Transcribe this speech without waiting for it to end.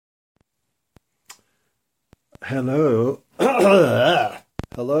Hello.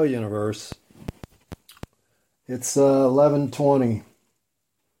 Hello, universe. It's 11:20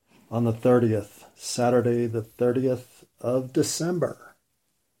 on the 30th, Saturday the 30th of December.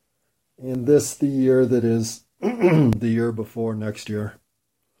 And this the year that is the year before next year,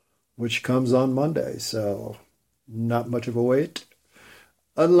 which comes on Monday, so not much of a wait.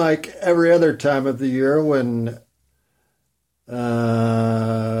 Unlike every other time of the year when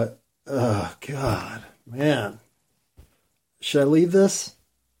oh God, man. Should I leave this?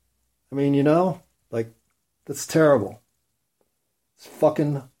 I mean, that's terrible. It's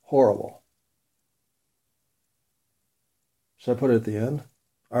fucking horrible. Should I put it at the end?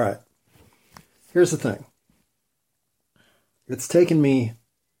 All right. Here's the thing. It's taken me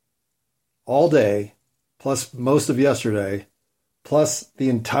all day, plus most of yesterday, plus the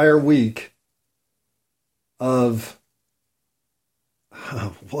entire week of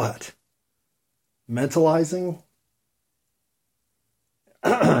what? Mentalizing?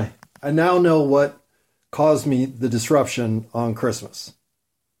 I now know what caused me the disruption on Christmas.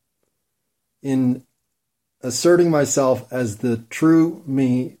 In asserting myself as the true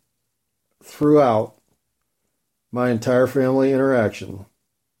me throughout my entire family interaction,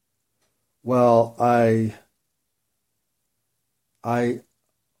 well, I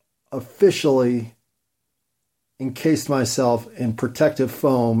officially encased myself in protective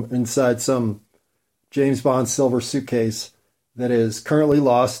foam inside some James Bond silver suitcase that is currently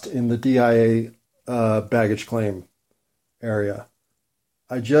lost in the DIA baggage claim area.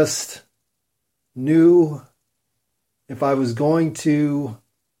 I just knew if I was going to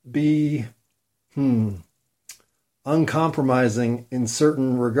be uncompromising in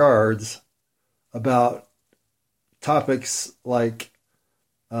certain regards about topics like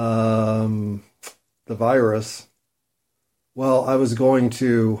the virus, well, I was going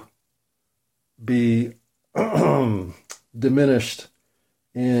to be diminished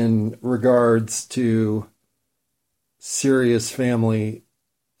in regards to serious family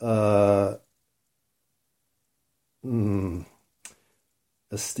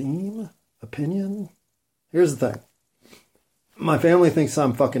esteem, opinion. Here's the thing. My family thinks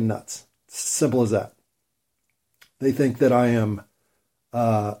I'm fucking nuts. Simple as that. They think that I am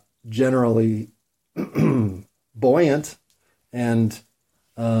generally buoyant and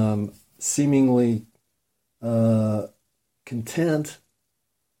seemingly content,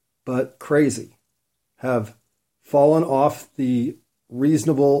 but crazy, have fallen off the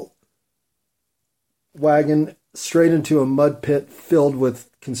reasonable wagon straight into a mud pit filled with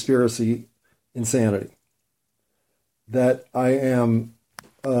conspiracy insanity. That I am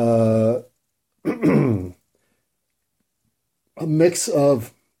a mix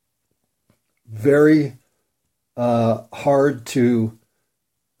of very hard to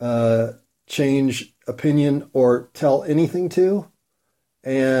change opinion or tell anything to,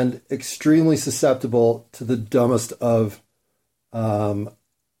 and extremely susceptible to the dumbest of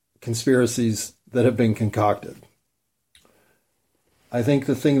conspiracies that have been concocted. I think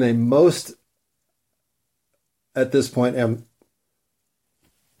the thing they most, at this point,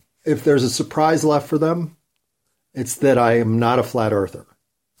 if there's a surprise left for them, it's that I am not a flat earther.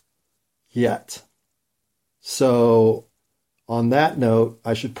 Yet. So, on that note,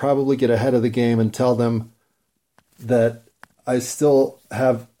 I should probably get ahead of the game and tell them that I still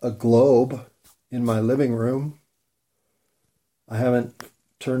have a globe in my living room. I haven't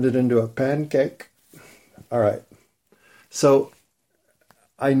turned it into a pancake. All right. So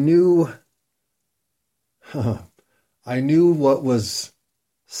I knew what was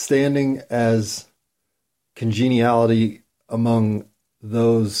standing as congeniality among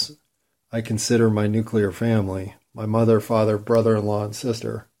those I consider my nuclear family, my mother, father, brother-in-law, and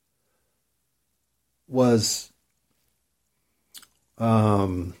sister, was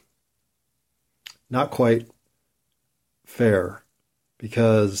not quite fair,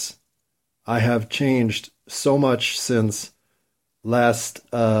 because I have changed so much since last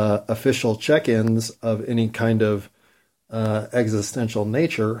official check-ins of any kind of existential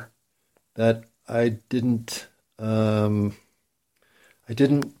nature that I didn't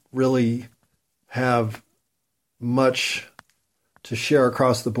really have much to share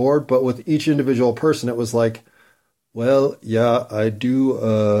across the board, but with each individual person, it was like, well, yeah, I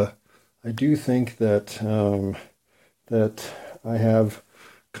do think that that I have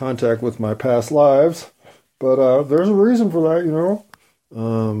contact with my past lives, but there's a reason for that,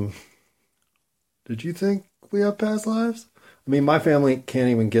 Did you think we have past lives? I mean, my family can't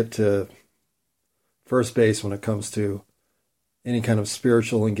even get to first base when it comes to any kind of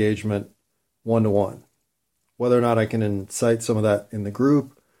spiritual engagement one-to-one. Whether or not I can incite some of that in the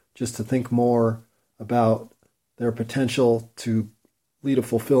group, just to think more about their potential to lead a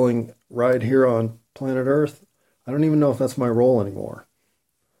fulfilling ride here on planet Earth, I don't even know if that's my role anymore.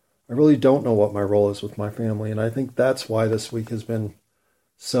 I really don't know what my role is with my family, and I think that's why this week has been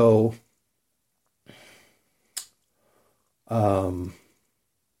so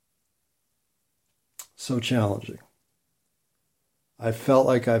so challenging. I felt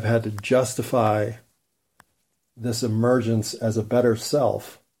like I've had to justify this emergence as a better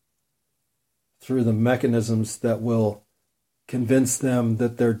self through the mechanisms that will convince them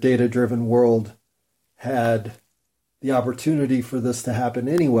that their data-driven world had the opportunity for this to happen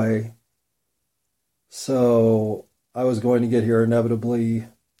anyway. So I was going to get here inevitably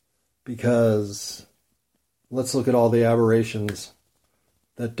because let's look at all the aberrations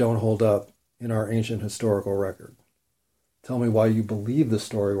that don't hold up in our ancient historical record. Tell me why you believe the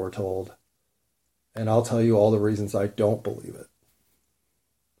story we're told, and I'll tell you all the reasons I don't believe it.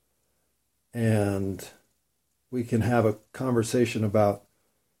 And we can have a conversation about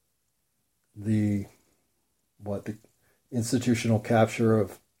the institutional capture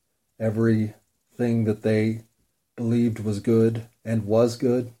of everything that they believed was good and was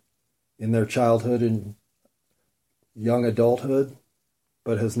good in their childhood and young adulthood,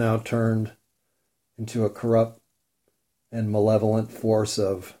 but has now turned into a corrupt and malevolent force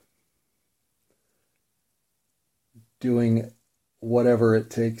of doing whatever it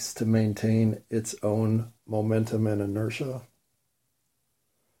takes to maintain its own momentum and inertia.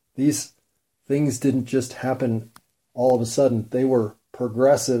 These things didn't just happen all of a sudden. They were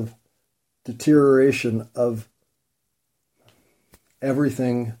progressive deterioration of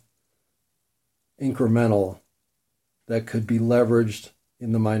everything incremental that could be leveraged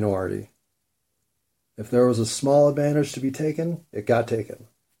in the minority. If there was a small advantage to be taken, it got taken.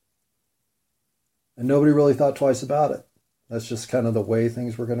 And nobody really thought twice about it. That's just kind of the way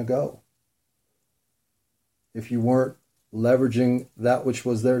things were going to go. If you weren't leveraging that which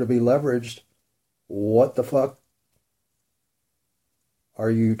was there to be leveraged, what the fuck?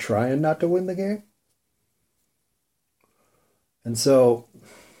 Are you trying not to win the game? And so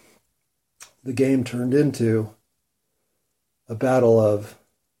the game turned into a battle of,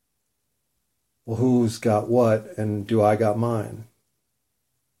 well, who's got what and do I got mine?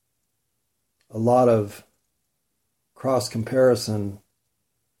 A lot of cross comparison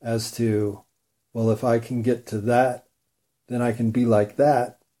as to, well, if I can get to that, then I can be like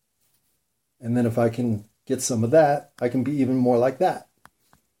that. And then if I can get some of that, I can be even more like that.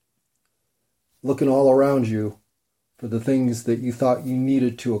 Looking all around you for the things that you thought you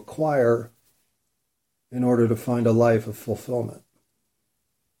needed to acquire in order to find a life of fulfillment.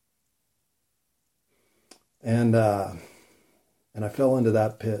 And I fell into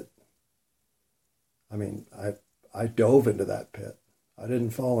that pit. I mean, I dove into that pit. I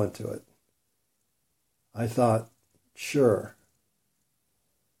didn't fall into it. I thought, sure,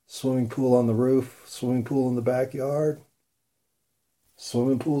 swimming pool on the roof, swimming pool in the backyard,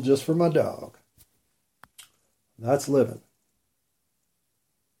 swimming pool just for my dog. That's living.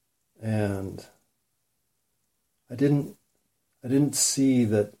 And I didn't see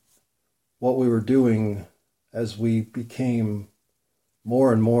that what we were doing as we became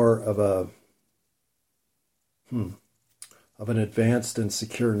more and more of an advanced and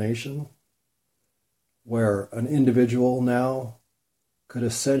secure nation, where an individual now could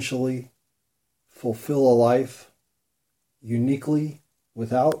essentially fulfill a life uniquely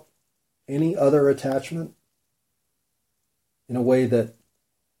without any other attachment in a way that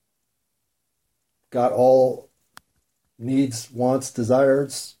got all needs, wants,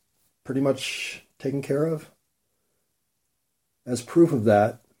 desires pretty much taken care of. As proof of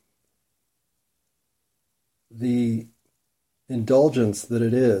that, the indulgence that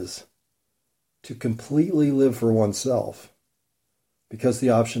it is to completely live for oneself, because the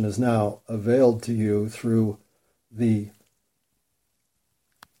option is now availed to you through the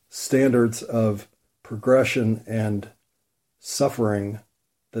standards of progression and suffering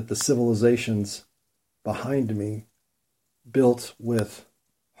that the civilizations behind me built with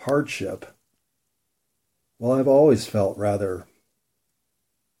hardship. Well, I've always felt rather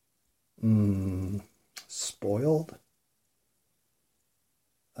spoiled.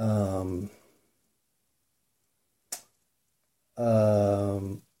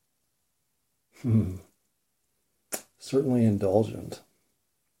 Certainly indulgent.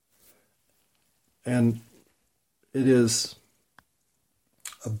 And it is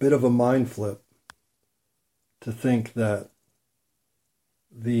a bit of a mind flip to think that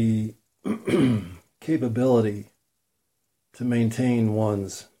the capability to maintain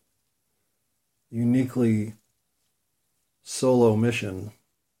one's uniquely solo mission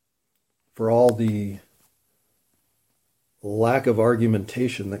for all the lack of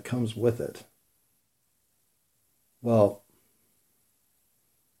argumentation that comes with it. Well,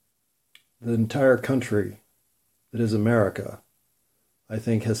 the entire country that is America, I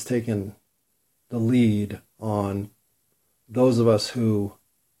think, has taken the lead on those of us who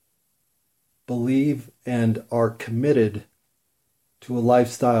believe and are committed to a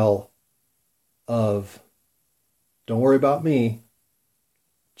lifestyle of don't worry about me,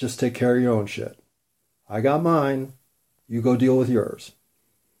 just take care of your own shit. I got mine, you go deal with yours.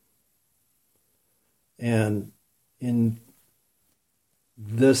 And in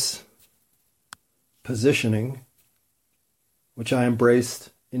this positioning, which I embraced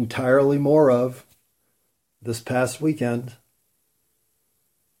entirely more of this past weekend,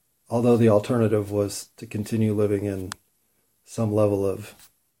 although the alternative was to continue living in some level of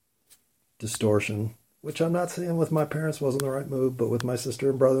distortion, which I'm not saying with my parents wasn't the right move, but with my sister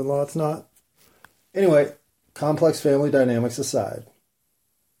and brother-in-law, it's not. Anyway, complex family dynamics aside,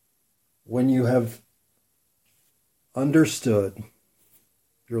 when you have understood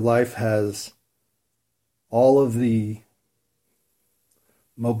your life has all of the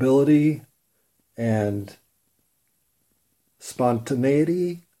mobility and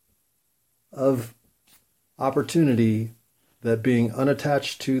spontaneity of opportunity that being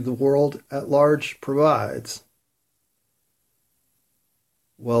unattached to the world at large provides,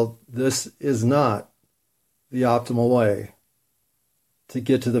 well, this is not the optimal way to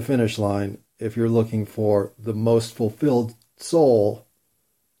get to the finish line if you're looking for the most fulfilled soul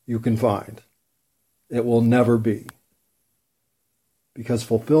you can find. It will never be. Because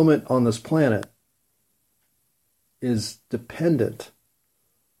fulfillment on this planet is dependent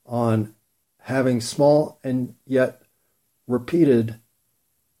on having small and yet repeated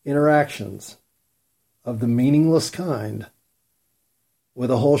interactions of the meaningless kind with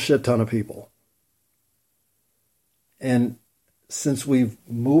a whole shit ton of people. And since we've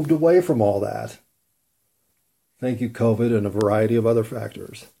moved away from all that, thank you, COVID, and a variety of other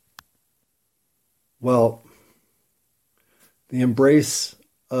factors, well, the embrace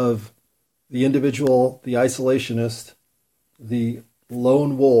of the individual, the isolationist, the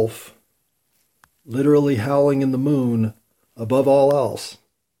lone wolf, literally howling in the moon above all else,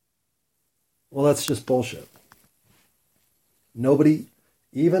 well, that's just bullshit. Nobody,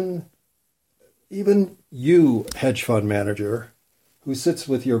 even you, hedge fund manager, who sits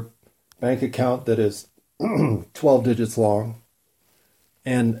with your bank account that is 12 digits long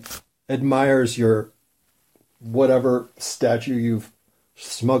and admires your whatever statue you've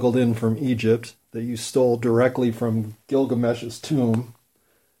smuggled in from Egypt that you stole directly from Gilgamesh's tomb,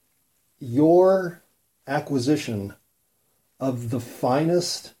 your acquisition of the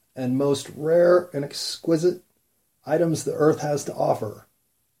finest and most rare and exquisite items the earth has to offer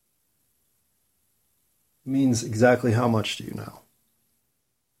means exactly how much to you now.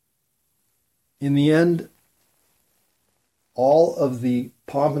 In the end, all of the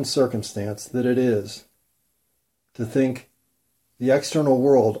pomp and circumstance that it is to think the external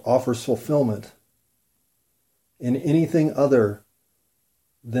world offers fulfillment in anything other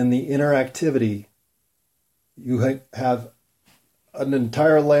than the interactivity, you have an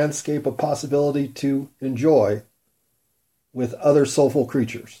entire landscape of possibility to enjoy with other soulful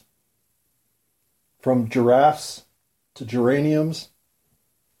creatures. From giraffes to geraniums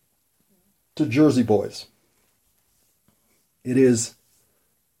to Jersey boys. It is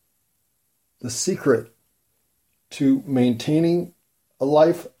the secret to maintaining a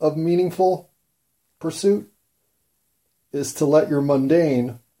life of meaningful pursuit is to let your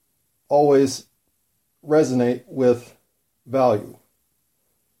mundane always resonate with value.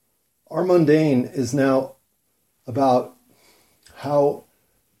 Our mundane is now about how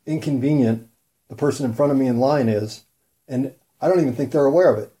inconvenient the person in front of me in line is, and I don't even think they're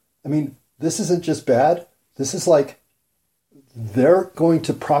aware of it. I mean, this isn't just bad. This is like they're going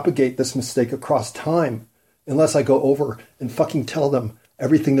to propagate this mistake across time unless I go over and fucking tell them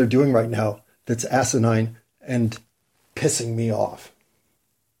everything they're doing right now that's asinine and pissing me off.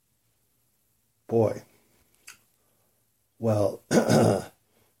 Boy. Well,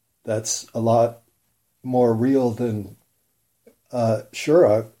 that's a lot more real than,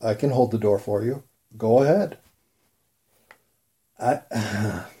 sure, I can hold the door for you. Go ahead.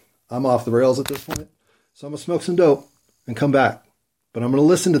 I'm off the rails at this point, so I'm going to smoke some dope and come back. But I'm going to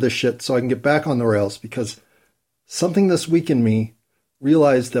listen to this shit so I can get back on the rails, because something this week in me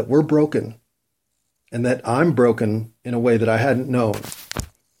realized that we're broken and that I'm broken in a way that I hadn't known.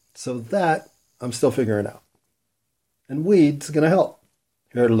 So that I'm still figuring out. And weed's going to help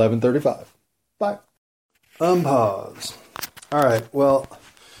here at 11:35. Bye. Unpause. All right, well,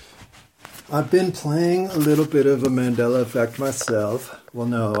 I've been playing a little bit of a Mandela effect myself. Well,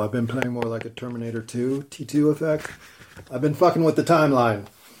 no, I've been playing more like a Terminator 2, T2 effect. I've been fucking with the timeline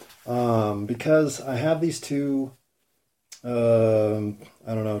because I have these two, I don't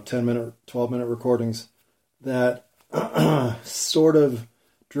know, 10-minute, 12-minute recordings that sort of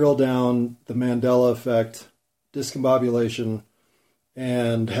drill down the Mandela effect, discombobulation,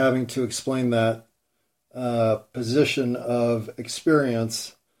 and having to explain that position of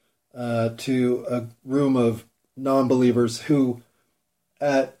experience to a room of non-believers who,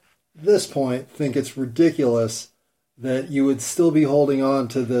 at this point, think it's ridiculous that you would still be holding on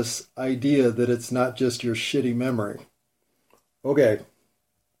to this idea that it's not just your shitty memory. Okay,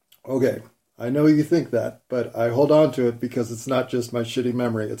 I know you think that, but I hold on to it because it's not just my shitty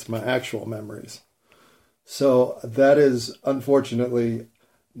memory, it's my actual memories. So that is, unfortunately,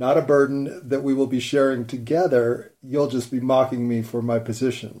 not a burden that we will be sharing together. You'll just be mocking me for my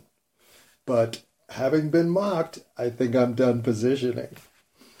position. But having been mocked, I think I'm done positioning.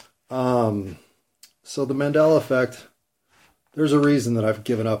 So the Mandela effect, there's a reason that I've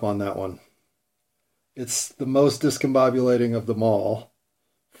given up on that one. It's the most discombobulating of them all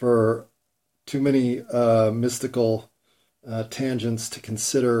for too many mystical tangents to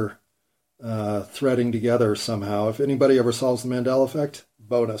consider threading together somehow. If anybody ever solves the Mandela effect,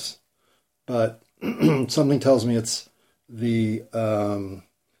 bonus. But something tells me it's the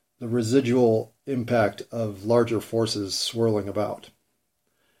residual impact of larger forces swirling about.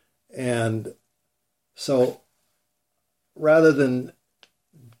 And so rather than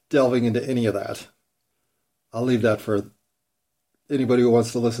delving into any of that, I'll leave that for anybody who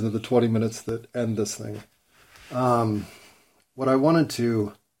wants to listen to the 20 minutes that end this thing. What I wanted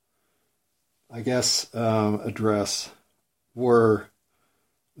to, I guess, address were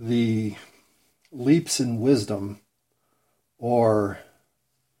the leaps in wisdom, or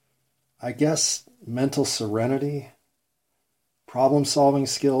I guess mental serenity, problem-solving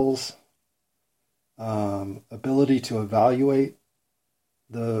skills, ability to evaluate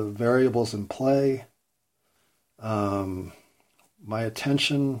the variables in play, my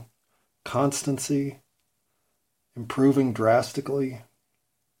attention, constancy, improving drastically,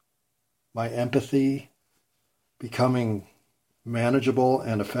 my empathy, becoming manageable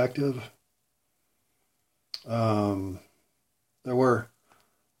and effective. There were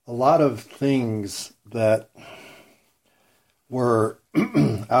a lot of things that were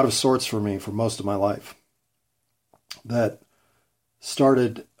out of sorts for me for most of my life that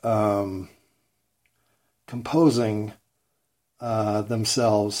started composing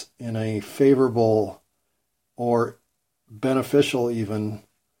themselves in a favorable or beneficial even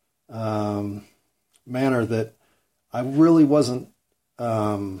manner that I really wasn't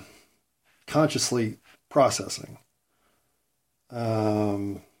consciously processing.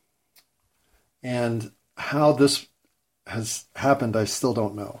 And how this has happened, I still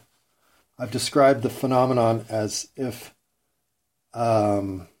don't know. I've described the phenomenon as if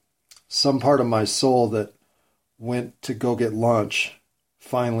some part of my soul that went to go get lunch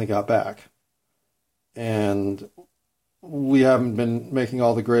finally got back. And we haven't been making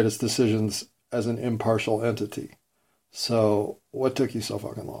all the greatest decisions as an impartial entity. So what took you so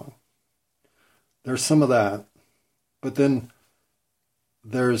fucking long? There's some of that. But then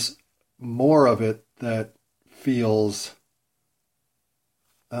there's more of it that feels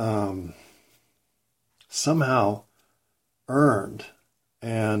somehow earned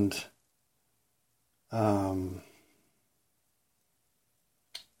and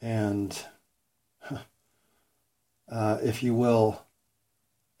if you will,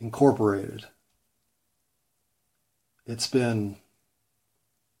 incorporated. It's been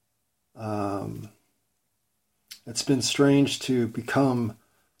strange to become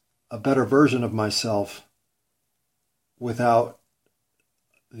a better version of myself without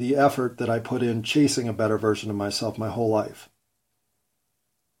the effort that I put in chasing a better version of myself my whole life.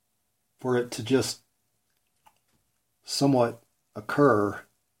 For it to just somewhat occur,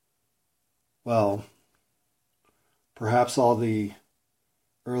 well, perhaps all the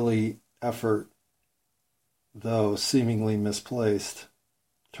early effort, though seemingly misplaced,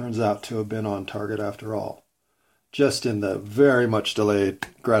 turns out to have been on target after all, just in the very much delayed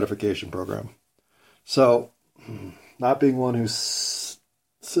gratification program. So, not being one who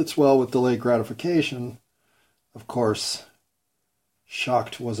sits well with delayed gratification, of course,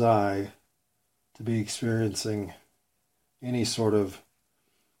 shocked was I to be experiencing any sort of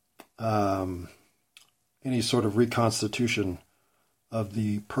reconstitution of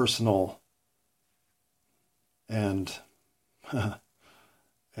the personal and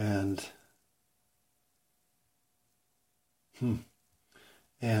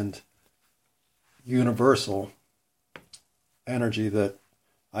universal energy that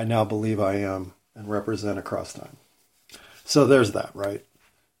I now believe I am and represent across time. So there's that, right?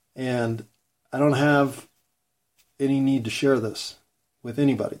 And I don't have any need to share this with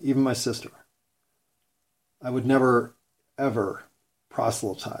anybody, even my sister. I would never, ever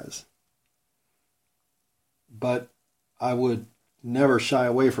proselytize. But I would never shy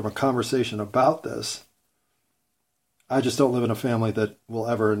away from a conversation about this. I just don't live in a family that will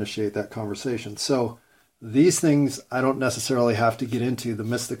ever initiate that conversation. So these things I don't necessarily have to get into. The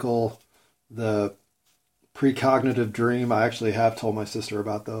mystical, the precognitive dream, I actually have told my sister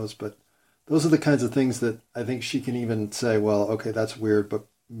about those, but those are the kinds of things that I think she can even say, well, okay, that's weird, but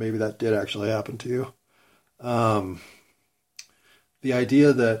maybe that did actually happen to you. The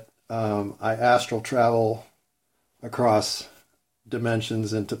idea that I astral travel across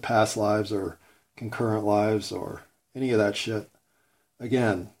dimensions into past lives or concurrent lives or any of that shit.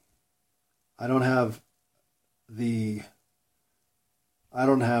 Again, I don't have the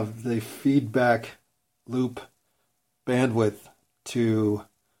feedback loop bandwidth to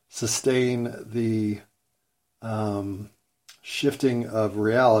sustain the shifting of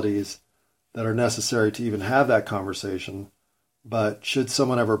realities that are necessary to even have that conversation. But should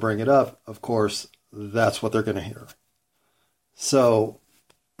someone ever bring it up, of course, that's what they're going to hear. So,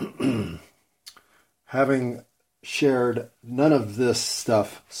 having shared none of this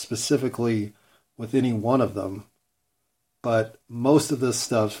stuff specifically with any one of them, but most of this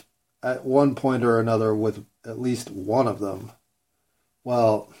stuff at one point or another with at least one of them,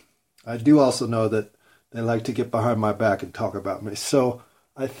 well, I do also know that they like to get behind my back and talk about me. So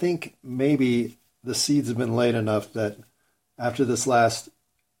I think maybe the seeds have been laid enough that after this last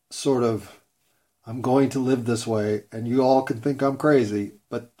sort of, I'm going to live this way, and you all can think I'm crazy,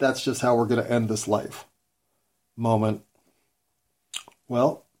 but that's just how we're going to end this life moment.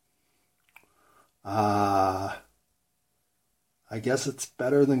 Well, I guess it's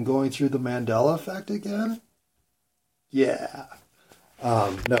better than going through the Mandela effect again. Yeah.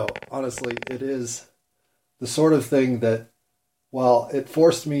 No, honestly, it is the sort of thing that, while it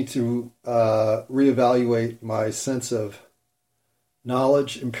forced me to reevaluate my sense of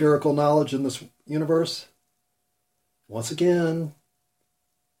knowledge, empirical knowledge in this universe, once again,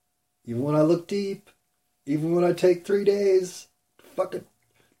 even when I look deep, even when I take 3 days to fucking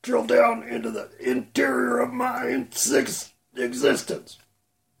drill down into the interior of my existence,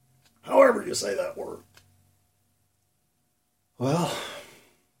 however you say that word, well,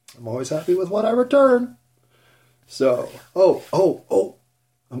 I'm always happy with what I return. So,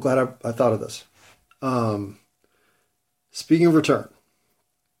 I'm glad I thought of this. Speaking of return,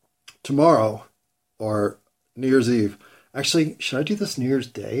 tomorrow, or New Year's Eve, actually, should I do this New Year's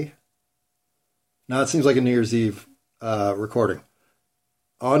Day? No, it seems like a New Year's Eve recording.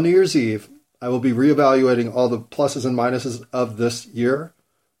 On New Year's Eve, I will be reevaluating all the pluses and minuses of this year.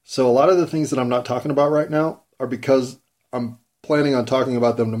 So a lot of the things that I'm not talking about right now are because I'm planning on talking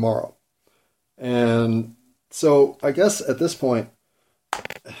about them tomorrow. And so I guess at this point,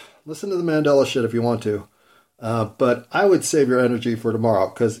 listen to the Mandela shit if you want to. But I would save your energy for tomorrow,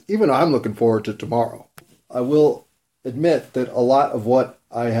 because even I'm looking forward to tomorrow. I will admit that a lot of what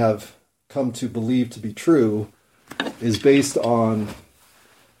I have come to believe to be true is based on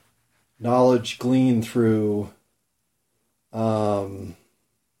knowledge gleaned through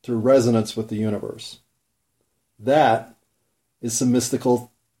resonance with the universe. That is some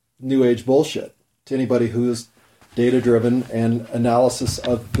mystical New Age bullshit to anybody who's data-driven, and analysis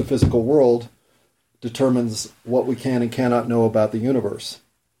of the physical world determines what we can and cannot know about the universe.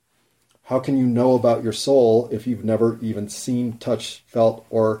 How can you know about your soul if you've never even seen, touched, felt,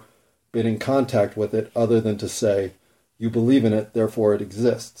 or been in contact with it, other than to say, you believe in it, therefore it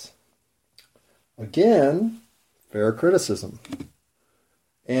exists? Again, fair criticism.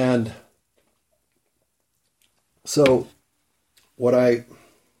 And so what I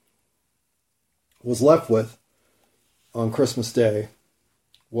was left with on Christmas Day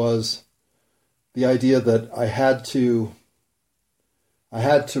was the idea that I had to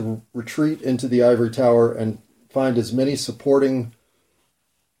retreat into the ivory tower and find as many supporting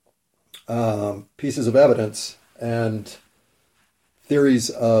pieces of evidence and theories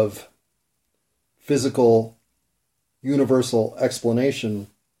of physical universal explanation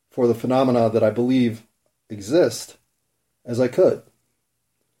for the phenomena that I believe exist as I could.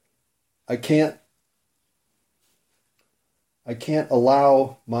 I can't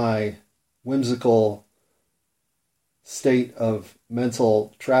allow my whimsical state of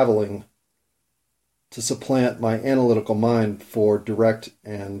mental traveling to supplant my analytical mind for direct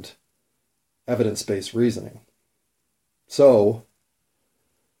and evidence-based reasoning. So,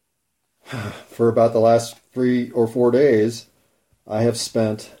 for about the last 3 or 4 days, I have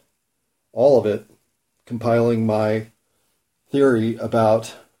spent all of it compiling my theory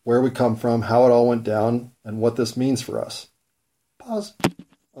about where we come from, how it all went down, and what this means for us. Pause.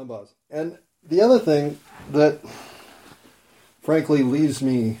 Unpause. And the other thing that frankly leaves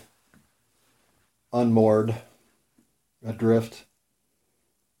me unmoored, adrift,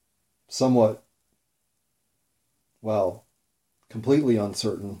 somewhat, well, completely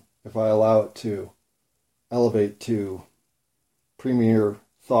uncertain if I allow it to elevate to premier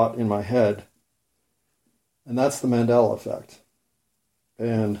thought in my head, and that's the Mandela effect.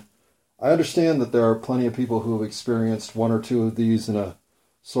 And I understand that there are plenty of people who have experienced one or two of these in a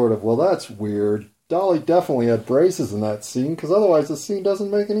sort of, well, that's weird. Dolly definitely had braces in that scene, because otherwise the scene doesn't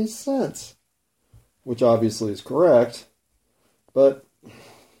make any sense. Which obviously is correct, but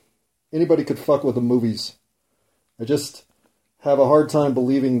anybody could fuck with the movies. I just have a hard time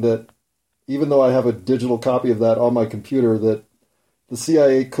believing that, even though I have a digital copy of that on my computer, that the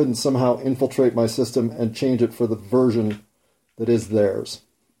CIA couldn't somehow infiltrate my system and change it for the version that is theirs.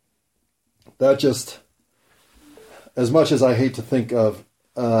 That just, as much as I hate to think of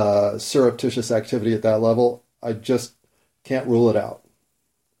surreptitious activity at that level, I just can't rule it out.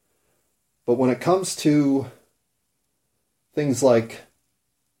 But when it comes to things like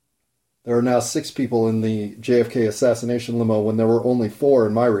there are now 6 people in the JFK assassination limo when there were only 4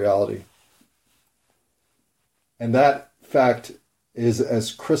 in my reality, and that fact is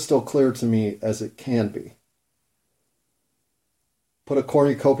as crystal clear to me as it can be. Put a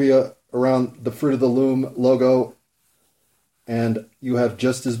cornucopia around the Fruit of the Loom logo, and you have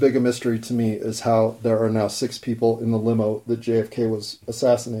just as big a mystery to me as how there are now 6 people in the limo that JFK was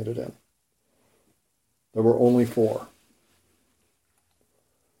assassinated in. There were only 4.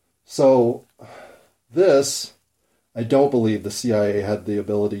 So this, I don't believe the CIA had the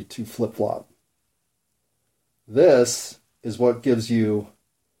ability to flip-flop. This is what gives you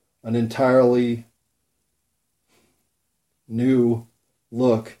an entirely new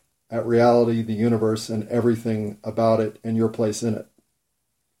look at reality, the universe, and everything about it and your place in it.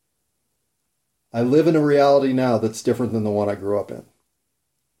 I live in a reality now that's different than the one I grew up in.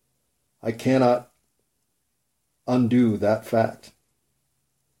 I cannot undo that fact.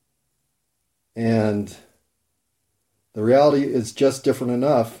 And the reality is just different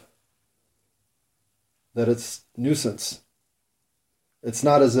enough that it's nuisance. It's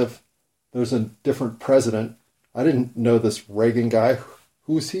not as if there's a different president. I didn't know this Reagan guy.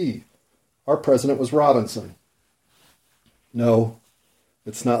 Who's he? Our president was Robinson. No,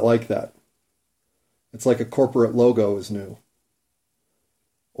 it's not like that. It's like a corporate logo is new.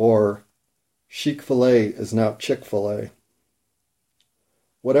 Or Chick-fil-A is now Chick-fil-A.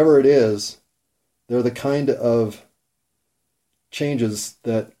 Whatever it is, they're the kind of changes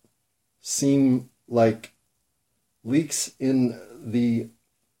that seem like leaks in the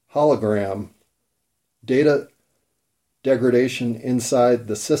hologram, data degradation inside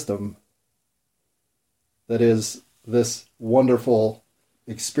the system that is this wonderful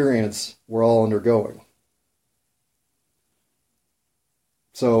experience we're all undergoing.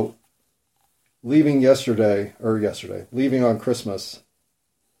 So, leaving on Christmas,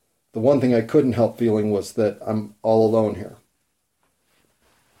 the one thing I couldn't help feeling was that I'm all alone here.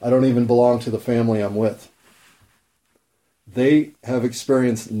 I don't even belong to the family I'm with. They have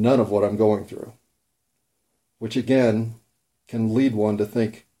experienced none of what I'm going through, which again can lead one to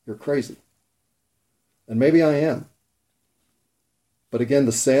think you're crazy. And maybe I am. But again,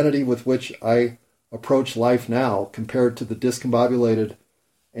 the sanity with which I approach life now compared to the discombobulated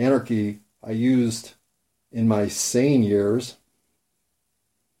anarchy I used in my sane years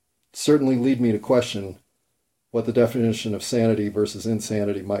certainly lead me to question what the definition of sanity versus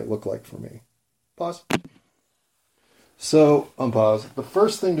insanity might look like for me. Pause. So, unpause. The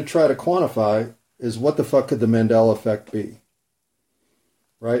first thing to try to quantify is what the fuck could the Mandela effect be?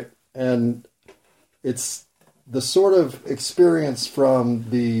 Right? And it's the sort of experience from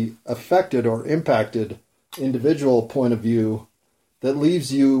the affected or impacted individual point of view that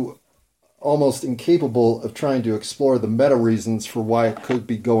leaves you almost incapable of trying to explore the meta reasons for why it could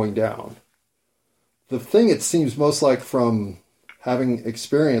be going down. The thing it seems most like from having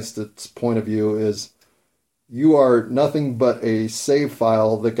experienced its point of view is you are nothing but a save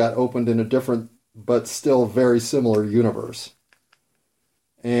file that got opened in a different but still very similar universe.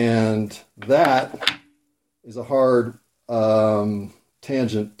 And that is a hard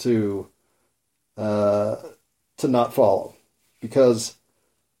tangent to not follow, because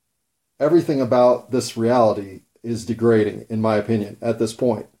everything about this reality is degrading, in my opinion, at this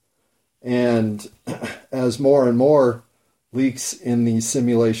point. And as more and more leaks in the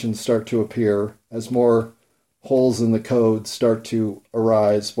simulation start to appear, as more holes in the code start to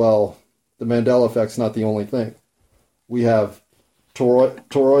arise, well, the Mandela effect's not the only thing. We have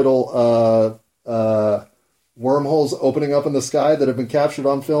toroidal wormholes opening up in the sky that have been captured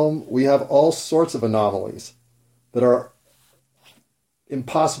on film. We have all sorts of anomalies that are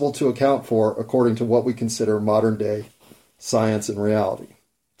impossible to account for according to what we consider modern day science and reality.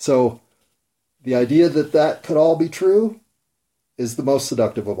 So the idea that that could all be true is the most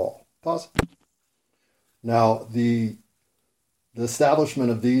seductive of all. Pause. Now, the establishment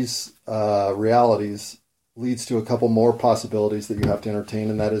of these realities leads to a couple more possibilities that you have to entertain,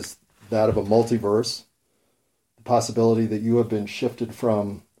 and that is that of a multiverse, the possibility that you have been shifted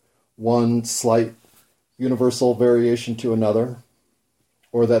from one slight universal variation to another,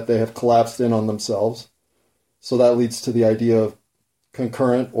 or that they have collapsed in on themselves. So that leads to the idea of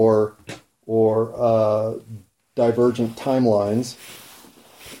concurrent or divergent timelines,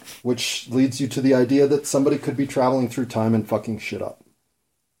 which leads you to the idea that somebody could be traveling through time and fucking shit up.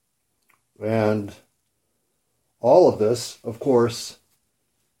 And all of this, of course,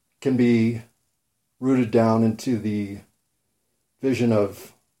 can be rooted down into the vision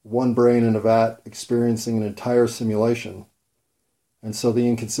of one brain in a vat experiencing an entire simulation. And so the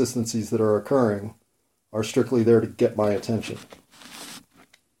inconsistencies that are occurring are strictly there to get my attention.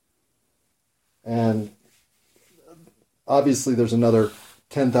 And obviously there's another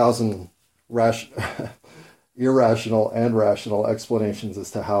 10,000 irrational and rational explanations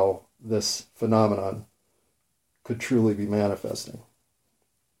as to how this phenomenon could truly be manifesting.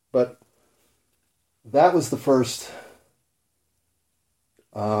 But that was the first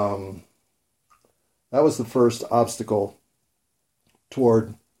obstacle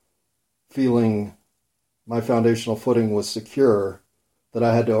toward feeling my foundational footing was secure that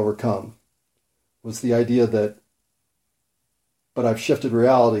I had to overcome, was the idea that, but I've shifted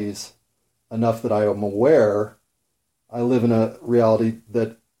realities enough that I am aware I live in a reality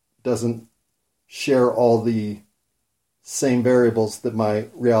that doesn't share all the same variables that my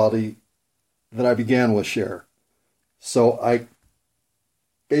reality that I began with share. So I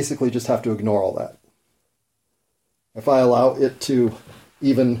basically just have to ignore all that. If I allow it to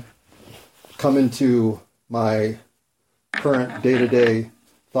even come into my current day-to-day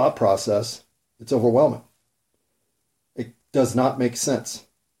thought process, it's overwhelming. It does not make sense.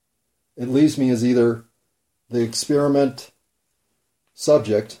 It leaves me as either the experiment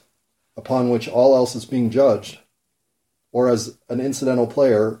subject upon which all else is being judged, or as an incidental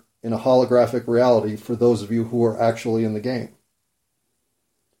player in a holographic reality for those of you who are actually in the game.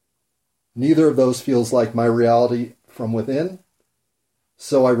 Neither of those feels like my reality from within,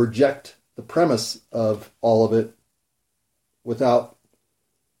 so I reject the premise of all of it without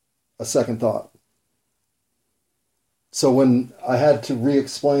a second thought. So when I had to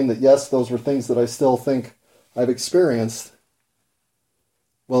re-explain that, yes, those were things that I still think I've experienced,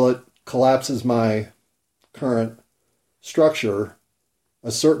 well, it collapses my current structure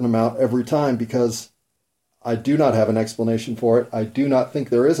a certain amount every time because I do not have an explanation for it. I do not think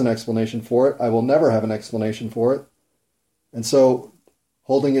there is an explanation for it. I will never have an explanation for it. And so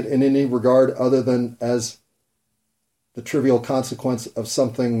holding it in any regard other than as the trivial consequence of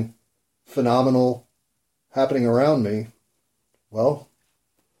something phenomenal happening around me, well,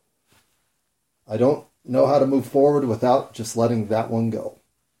 I don't know how to move forward without just letting that one go.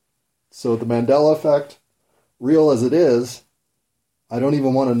 So the Mandela effect, real as it is, I don't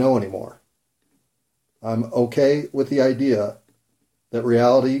even want to know anymore. I'm okay with the idea that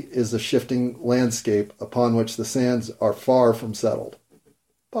reality is a shifting landscape upon which the sands are far from settled.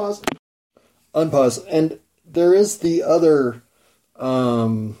 Pause. Unpause. And there is the other,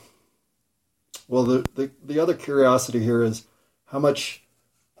 the other curiosity here is how much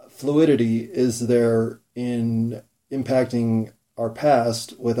fluidity is there in impacting our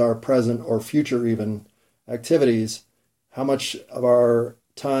past with our present or future even activities. How much of our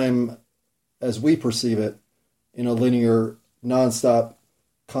time as we perceive it in a linear, nonstop,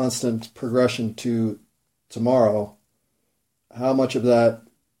 constant progression to tomorrow, how much of that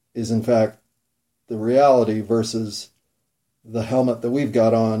is in fact the reality versus the helmet that we've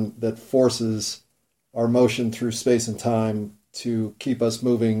got on that forces our motion through space and time to keep us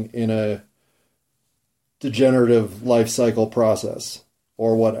moving in a degenerative life cycle process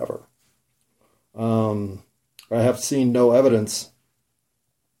or whatever. I have seen no evidence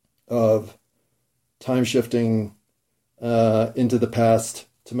of time shifting into the past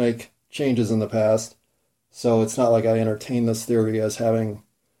to make changes in the past. So it's not like I entertain this theory as having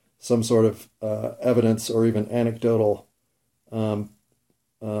some sort of evidence or even anecdotal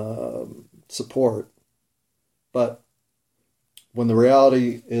support. But when the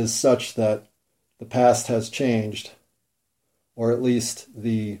reality is such that the past has changed, or at least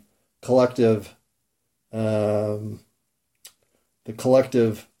collective um, the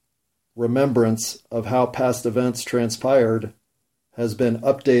collective remembrance of how past events transpired has been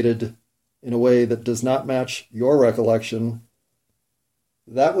updated in a way that does not match your recollection,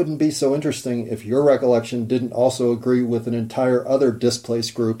 that wouldn't be so interesting if your recollection didn't also agree with an entire other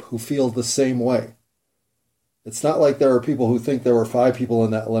displaced group who feel the same way. It's not like there are people who think there were 5 people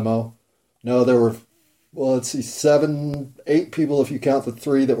in that limo. No, there were, well, let's see, 7, 8 people if you count the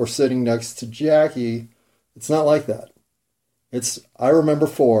 3 that were sitting next to Jackie. It's not like that. It's, I remember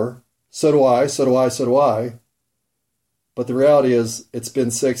 4, so do I, so do I, so do I. But the reality is, it's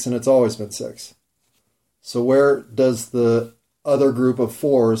been 6 and it's always been 6. So where does the other group of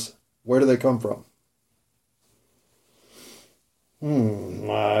 4s, where do they come from? I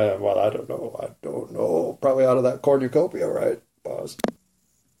don't know. I don't know. Probably out of that cornucopia, right? Pause.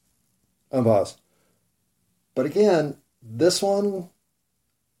 Unpause. But again, this one,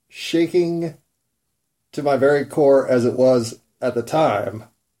 shaking to my very core as it was at the time,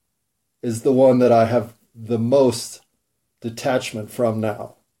 is the one that I have the most detachment from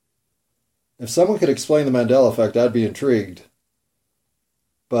now. If someone could explain the Mandela effect, I'd be intrigued.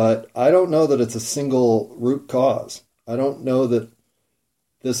 But I don't know that it's a single root cause. I don't know that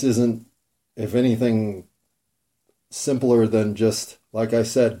this isn't, if anything, simpler than just, like I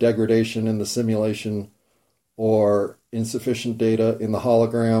said, degradation in the simulation or insufficient data in the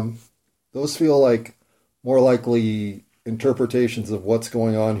hologram. Those feel like more likely interpretations of what's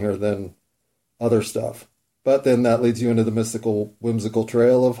going on here than other stuff. But then that leads you into the mystical, whimsical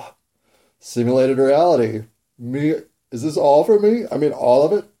trail of simulated reality. Is this all for me? I mean, all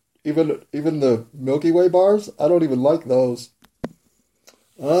of it? Even the Milky Way bars? I don't even like those.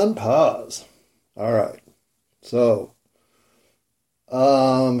 Unpause. All right. So,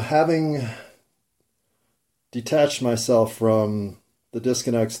 having detached myself from the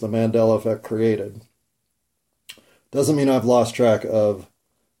disconnects the Mandela effect created, doesn't mean I've lost track of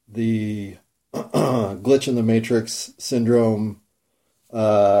the glitch in the matrix syndrome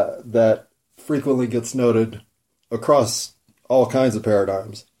that frequently gets noted across all kinds of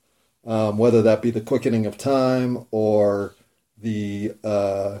paradigms, whether that be the quickening of time or the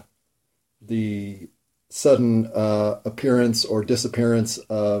sudden appearance or disappearance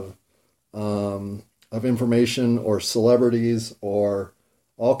of information or celebrities, or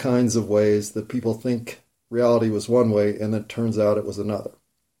all kinds of ways that people think reality was one way and it turns out it was another.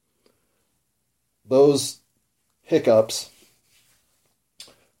 Those hiccups,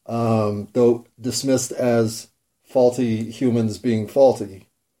 though dismissed as faulty humans being faulty,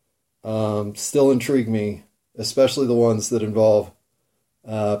 still intrigue me, especially the ones that involve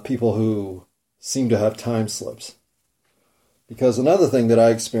people who seem to have time slips. Because another thing that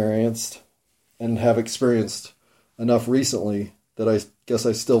I experienced, and have experienced enough recently that I guess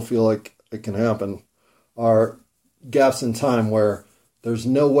I still feel like it can happen, are gaps in time where there's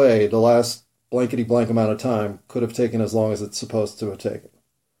no way the last blankety blank amount of time could have taken as long as it's supposed to have taken.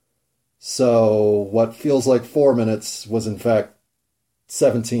 So what feels like 4 minutes was in fact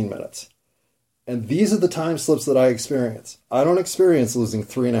 17 minutes. And these are the time slips that I experience. I don't experience losing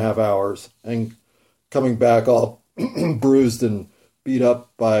 3.5 hours and coming back all bruised and beat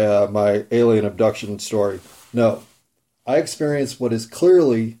up by my alien abduction story. No, I experience what is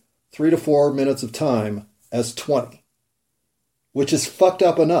clearly 3 to 4 minutes of time as 20, which is fucked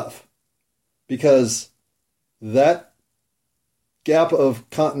up enough because that gap of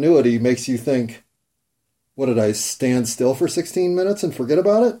continuity makes you think, what did I stand still for 16 minutes and forget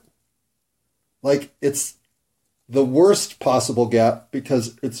about it? Like, it's the worst possible gap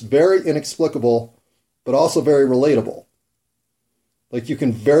because it's very inexplicable, but also very relatable. Like, you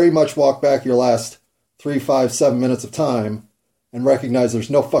can very much walk back your last 3, 5, 7 minutes of time and recognize there's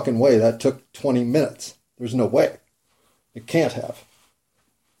no fucking way that took 20 minutes. There's no way. It can't have.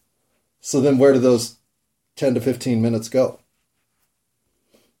 So then where do those 10 to 15 minutes go?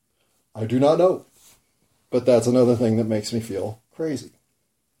 I do not know. But that's another thing that makes me feel crazy.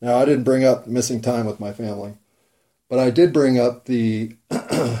 Now, I didn't bring up missing time with my family, but I did bring up the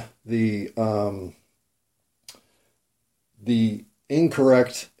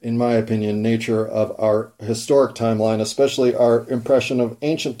incorrect, in my opinion, nature of our historic timeline, especially our impression of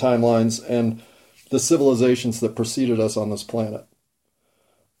ancient timelines and the civilizations that preceded us on this planet.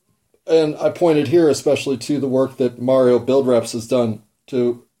 And I pointed here especially to the work that Mario Buildreps has done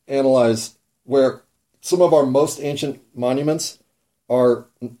to analyze where some of our most ancient monuments are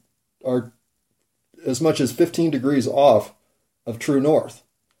as much as 15 degrees off of true north.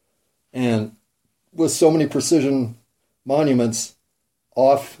 And with so many precision monuments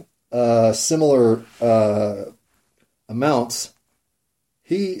off similar amounts,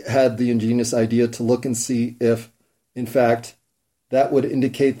 he had the ingenious idea to look and see if, in fact, that would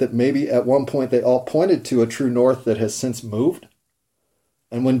indicate that maybe at one point they all pointed to a true north that has since moved.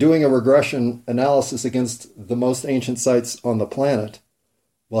 And when doing a regression analysis against the most ancient sites on the planet,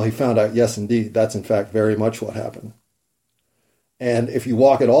 well, he found out, yes, indeed, that's in fact very much what happened. And if you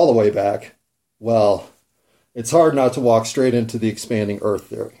walk it all the way back, well, it's hard not to walk straight into the expanding Earth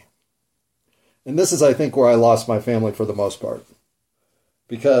theory. And this is, I think, where I lost my family for the most part.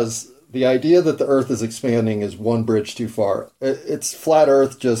 Because the idea that the Earth is expanding is one bridge too far. It's flat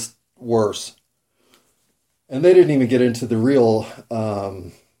Earth, just worse. And they didn't even get into the real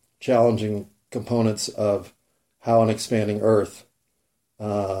challenging components of how an expanding Earth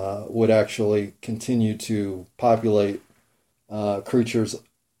would actually continue to populate creatures,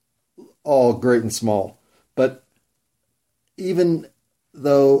 all great and small. But even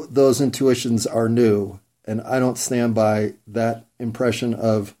though those intuitions are new, and I don't stand by that impression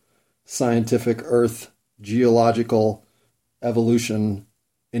of scientific Earth geological evolution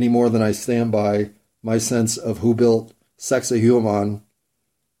any more than I stand by my sense of who built Sexahuman,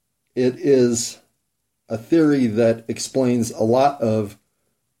 it is a theory that explains a lot of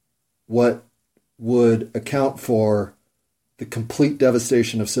what would account for the complete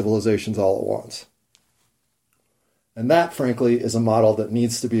devastation of civilizations all at once. And that, frankly, is a model that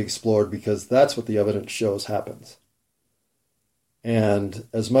needs to be explored because that's what the evidence shows happens. And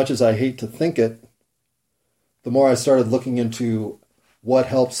as much as I hate to think it, the more I started looking into what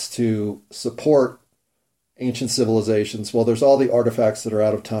helps to support ancient civilizations. Well, there's all the artifacts that are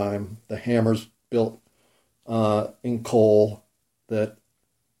out of time, the hammers built in coal that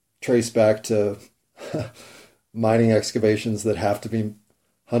trace back to mining excavations that have to be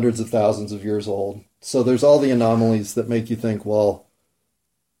hundreds of thousands of years old. So there's all the anomalies that make you think, well,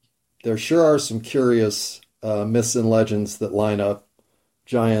 there sure are some curious myths and legends that line up,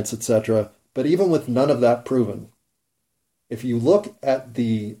 giants, etc. But even with none of that proven, if you look at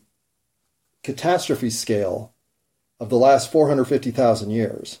the catastrophe scale of the last 450,000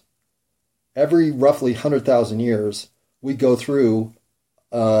 years, every roughly 100,000 years, we go through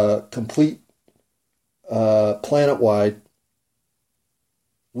a complete planet-wide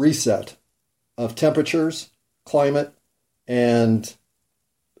reset of temperatures, climate, and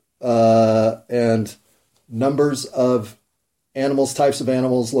numbers of animals, types of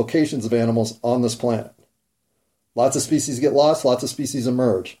animals, locations of animals on this planet. Lots of species get lost, lots of species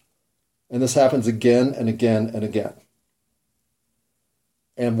emerge. And this happens again and again and again.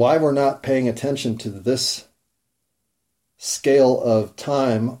 And why we're not paying attention to this scale of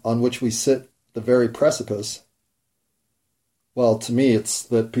time on which we sit the very precipice, well, to me, it's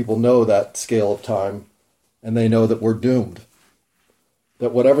that people know that scale of time and they know that we're doomed.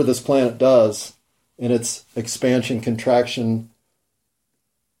 That whatever this planet does in its expansion, contraction,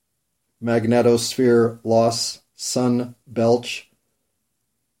 magnetosphere loss, sun belch,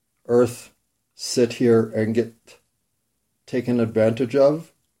 Earth sit here and get taken advantage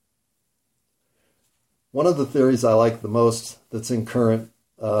of. One of the theories I like the most that's in current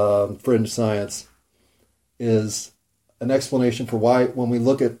fringe science is an explanation for why, when we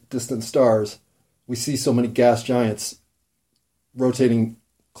look at distant stars, we see so many gas giants rotating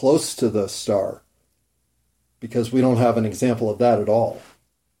close to the star, because we don't have an example of that at all.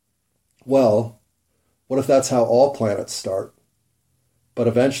 Well, what if that's how all planets start? But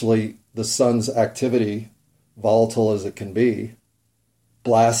eventually, the sun's activity, volatile as it can be,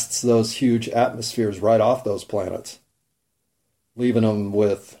 blasts those huge atmospheres right off those planets, leaving them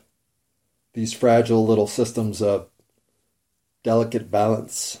with these fragile little systems of delicate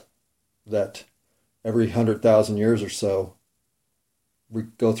balance that every 100,000 years or so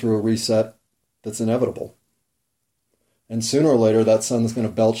go through a reset that's inevitable. And sooner or later, that sun's going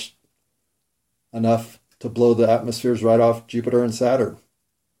to belch enough to blow the atmospheres right off Jupiter and Saturn.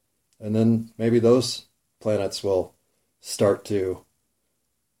 And then maybe those planets will start to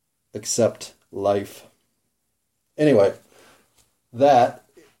accept life. Anyway, that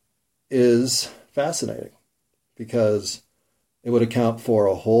is fascinating because it would account for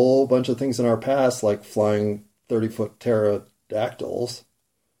a whole bunch of things in our past, like flying 30-foot pterodactyls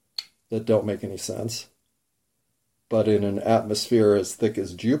that don't make any sense. But in an atmosphere as thick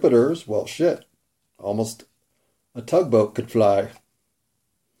as Jupiter's, well, shit, almost a tugboat could fly.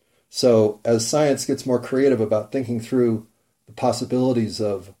 So as science gets more creative about thinking through the possibilities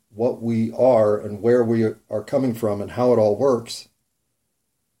of what we are and where we are coming from and how it all works,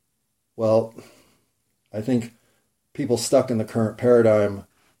 well, I think people stuck in the current paradigm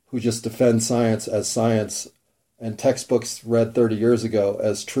who just defend science and textbooks read 30 years ago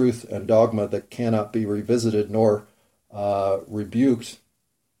as truth and dogma that cannot be revisited nor rebuked,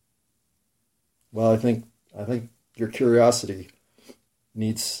 well, I think your curiosity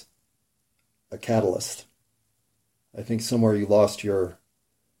needs a catalyst. I think somewhere you lost your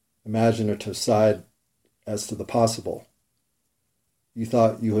imaginative side as to the possible. You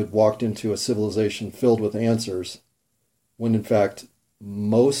thought you had walked into a civilization filled with answers, when in fact,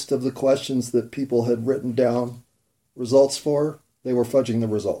 most of the questions that people had written down results for, they were fudging the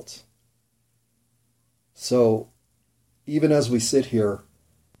results. So, even as we sit here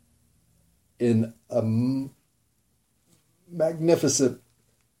in a magnificent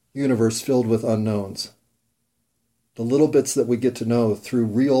universe filled with unknowns, the little bits that we get to know through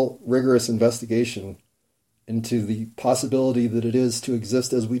real, rigorous investigation into the possibility that it is to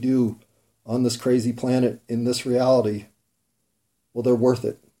exist as we do on this crazy planet in this reality, well, they're worth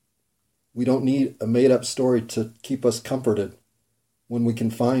it. We don't need a made-up story to keep us comforted when we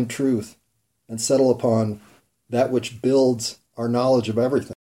can find truth and settle upon that which builds our knowledge of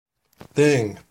everything. Thing